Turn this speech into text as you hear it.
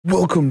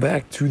Welcome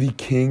back to the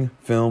King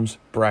Films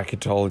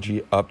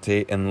Bracketology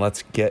update, and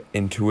let's get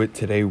into it.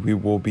 Today we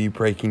will be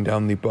breaking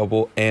down the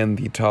bubble and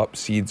the top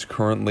seeds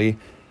currently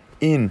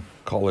in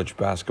college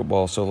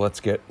basketball. So let's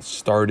get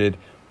started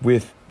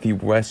with the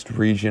West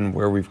region,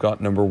 where we've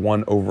got number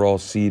 1 overall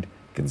seed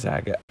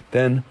Gonzaga.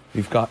 Then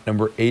we've got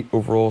number 8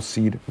 overall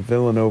seed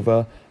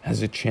Villanova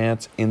has a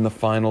chance in the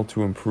final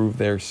to improve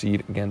their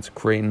seed against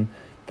Creighton.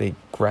 They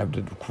grabbed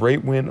a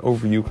great win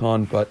over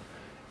UConn, but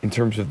in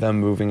terms of them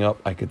moving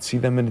up, I could see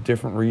them in a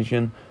different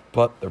region,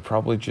 but they're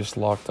probably just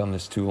locked on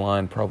this 2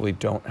 line, probably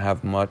don't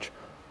have much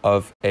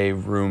of a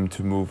room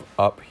to move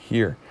up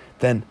here.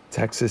 Then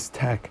Texas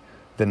Tech,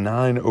 the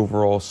 9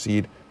 overall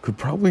seed, could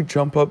probably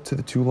jump up to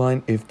the 2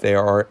 line if they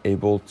are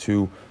able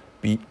to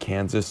beat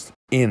Kansas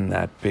in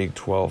that Big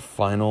 12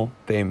 final.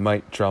 They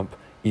might jump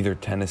either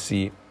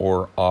Tennessee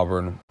or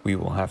Auburn. We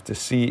will have to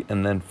see.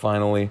 And then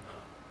finally,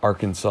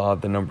 Arkansas,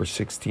 the number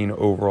 16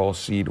 overall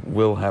seed,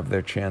 will have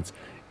their chance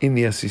in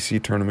the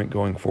SEC tournament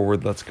going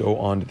forward. Let's go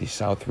on to the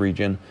South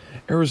region.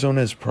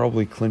 Arizona has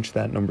probably clinched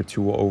that number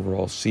 2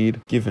 overall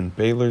seed, given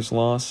Baylor's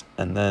loss.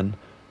 And then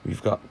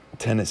we've got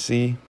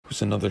Tennessee,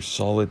 who's another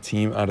solid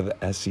team out of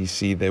the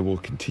SEC. They will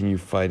continue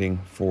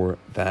fighting for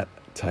that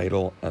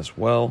title as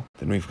well.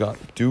 Then we've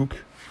got Duke,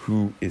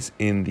 who is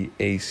in the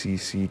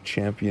ACC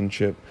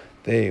championship.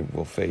 They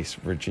will face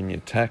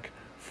Virginia Tech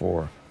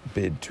for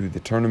bid to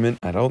the tournament.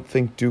 I don't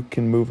think Duke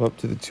can move up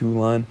to the 2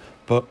 line,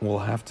 but we'll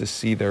have to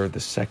see. They're the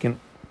second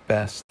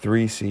best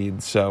 3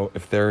 seeds, so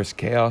if there is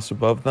chaos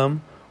above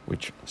them,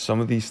 which some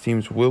of these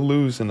teams will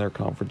lose in their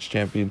conference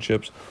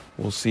championships,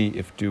 we'll see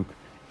if Duke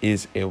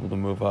is able to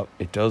move up.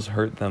 It does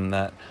hurt them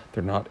that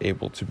they're not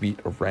able to beat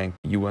a ranked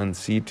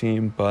UNC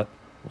team, but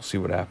we'll see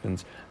what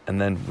happens.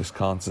 And then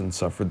Wisconsin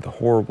suffered the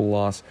horrible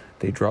loss.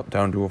 They dropped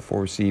down to a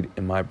 4 seed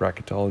in my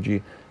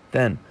bracketology.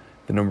 Then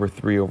the number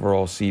 3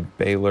 overall seed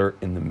Baylor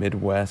in the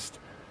Midwest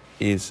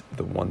is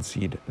the 1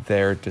 seed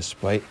there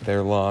despite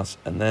their loss.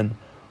 And then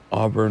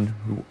Auburn,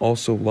 who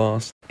also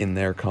lost in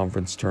their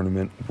conference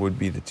tournament, would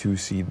be the 2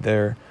 seed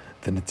there.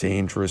 Then a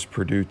dangerous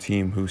Purdue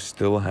team who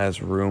still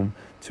has room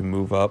to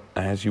move up.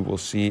 As you will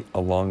see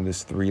along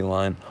this 3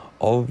 line,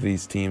 all of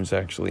these teams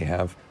actually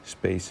have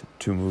space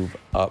to move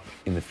up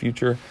in the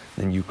future.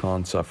 Then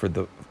UConn suffered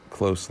the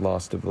close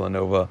loss to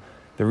Villanova.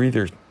 They're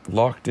either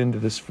locked into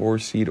this 4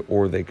 seed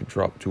or they could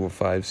drop to a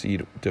 5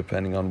 seed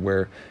depending on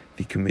where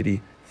the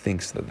committee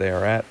thinks that they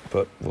are at,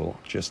 but we'll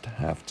just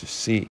have to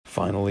see.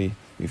 Finally,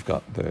 we've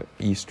got the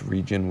East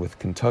region with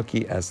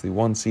Kentucky as the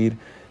 1 seed.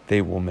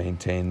 They will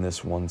maintain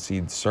this 1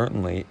 seed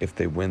certainly if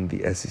they win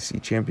the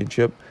SEC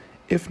championship.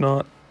 If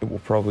not, it will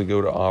probably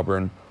go to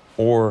Auburn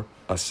or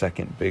a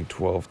second Big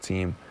 12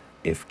 team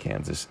if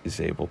Kansas is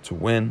able to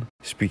win.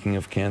 Speaking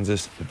of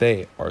Kansas,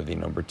 they are the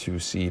number 2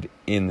 seed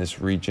in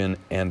this region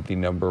and the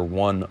number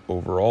 1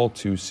 overall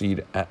 2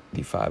 seed at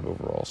the 5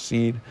 overall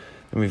seed.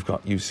 Then we've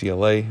got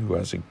UCLA, who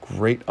has a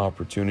great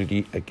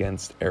opportunity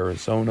against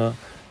Arizona,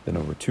 the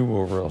number 2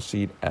 overall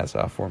seed, as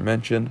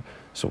aforementioned.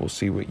 So we'll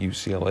see what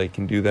UCLA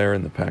can do there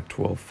in the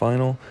Pac-12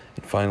 final.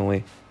 And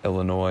finally,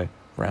 Illinois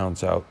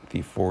rounds out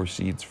the 4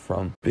 seeds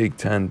from Big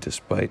Ten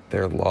despite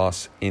their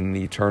loss in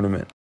the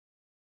tournament.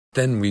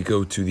 Then we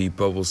go to the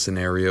bubble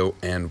scenario,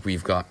 and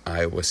we've got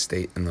Iowa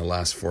State in the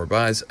last 4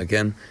 byes.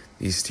 Again,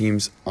 these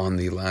teams on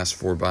the last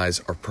 4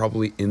 byes are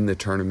probably in the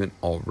tournament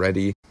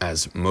already,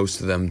 as most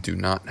of them do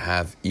not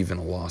have even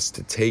a loss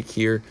to take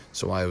here,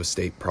 so Iowa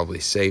State probably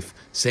safe.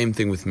 Same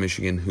thing with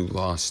Michigan, who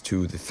lost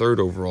to the 3rd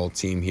overall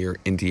team here,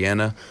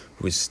 Indiana,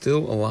 who is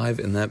still alive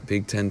in that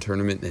Big Ten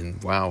tournament,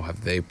 and wow,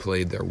 have they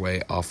played their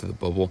way off of the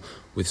bubble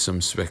with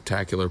some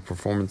spectacular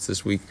performance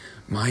this week.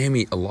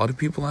 Miami, a lot of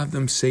people have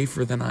them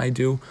safer than I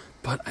do,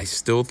 but I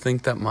still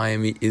think that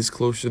Miami is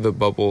closer to the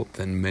bubble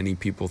than many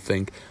people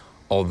think,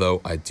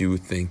 although I do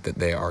think that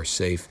they are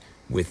safe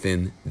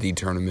within the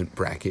tournament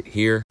bracket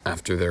here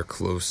after their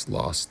close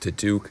loss to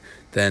Duke.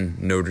 Then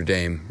Notre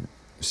Dame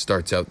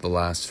starts out the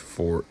last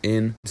 4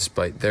 in,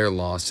 despite their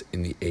loss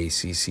in the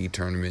ACC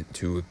tournament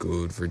to a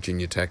good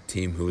Virginia Tech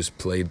team who has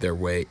played their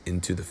way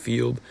into the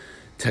field.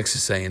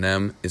 Texas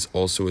A&M is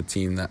also a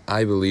team that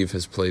I believe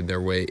has played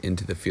their way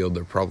into the field.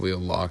 They're probably a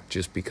lock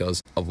just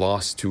because a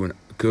loss to a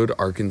good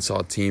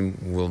Arkansas team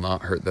will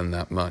not hurt them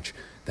that much.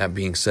 That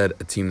being said,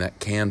 a team that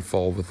can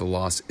fall with a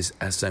loss is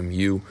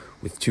SMU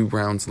with 2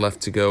 rounds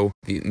left to go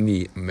in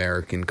the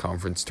American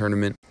Conference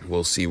Tournament.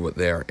 We'll see what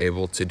they are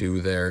able to do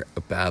there.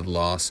 A bad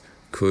loss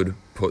could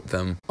put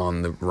them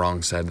on the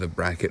wrong side of the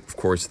bracket. Of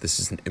course, this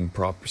is an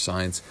improper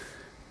science,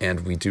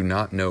 and we do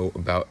not know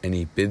about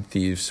any bid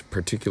thieves,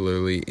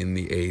 particularly in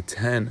the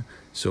A10,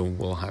 so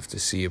we'll have to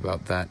see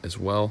about that as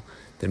well.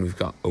 Then we've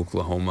got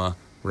Oklahoma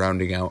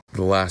rounding out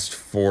the last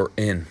 4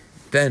 in.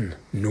 Then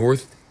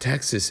North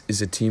Texas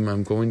is a team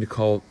I'm going to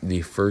call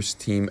the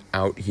first team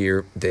out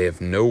here. They have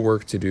no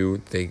work to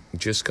do. They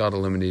just got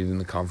eliminated in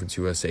the Conference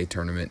USA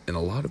tournament, and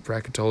a lot of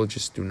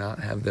bracketologists do not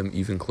have them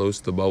even close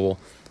to the bubble.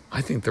 I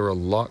think they're a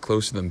lot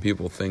closer than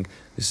people think.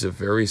 This is a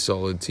very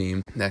solid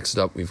team. Next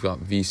up, we've got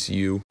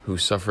VCU, who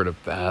suffered a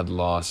bad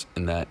loss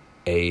in that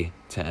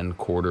A10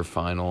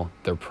 quarterfinal.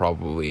 They're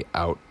probably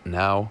out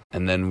now.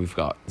 And then we've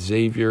got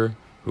Xavier,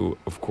 who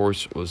of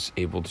course was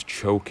able to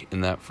choke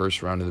in that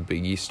first round of the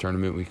Big East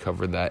tournament. We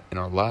covered that in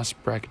our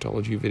last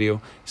Bracketology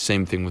video.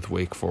 Same thing with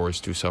Wake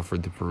Forest, who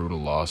suffered the brutal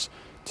loss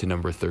to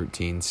number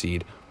 13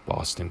 seed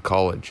Boston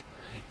College.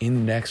 In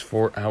the next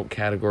 4 out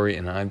category,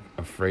 and I'm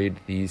afraid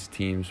these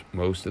teams,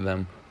 most of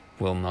them,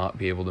 will not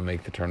be able to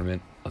make the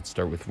tournament. Let's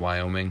start with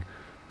Wyoming.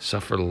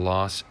 Suffered a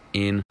loss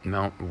in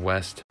Mountain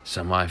West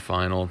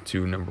semifinal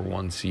to number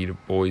 1 seed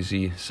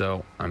Boise,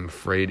 so I'm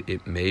afraid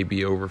it may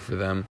be over for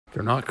them.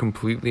 They're not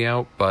completely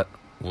out, but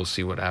we'll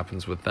see what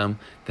happens with them.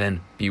 Then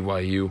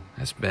BYU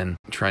has been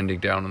trending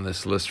down on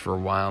this list for a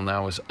while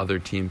now as other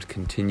teams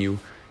continue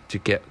to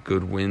get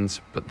good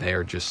wins, but they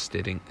are just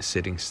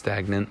sitting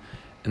stagnant.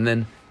 And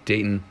then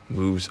Dayton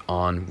moves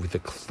on with a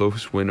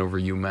close win over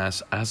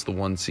UMass as the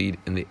 1 seed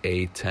in the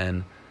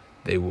A10.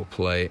 They will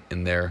play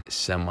in their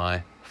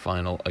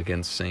semi-final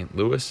against St.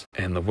 Louis.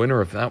 And the winner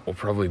of that will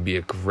probably be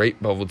a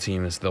great bubble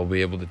team, as they'll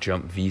be able to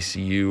jump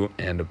VCU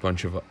and a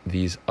bunch of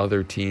these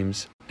other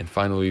teams. And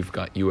finally, we've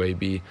got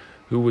UAB,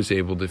 who was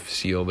able to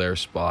seal their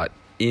spot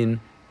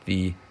in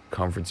the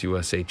Conference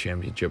USA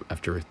Championship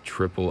after a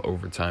triple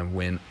overtime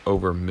win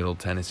over Middle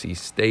Tennessee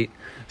State.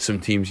 Some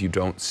teams you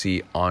don't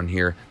see on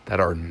here that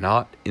are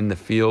not in the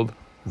field.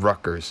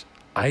 Rutgers.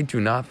 I do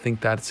not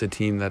think that's a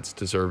team that's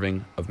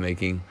deserving of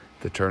making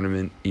the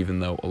tournament, even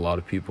though a lot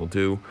of people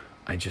do.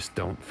 I just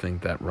don't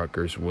think that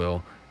Rutgers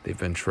will. They've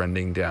been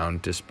trending down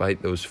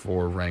despite those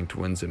 4 ranked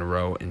wins in a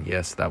row. And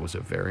yes, that was a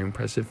very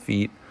impressive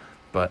feat,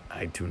 but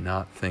I do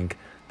not think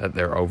that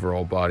their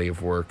overall body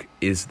of work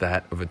is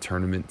that of a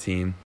tournament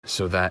team.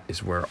 So that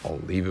is where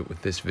I'll leave it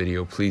with this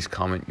video. Please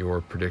comment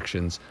your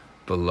predictions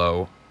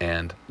below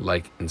and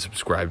like and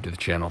subscribe to the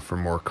channel for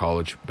more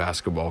college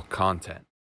basketball content.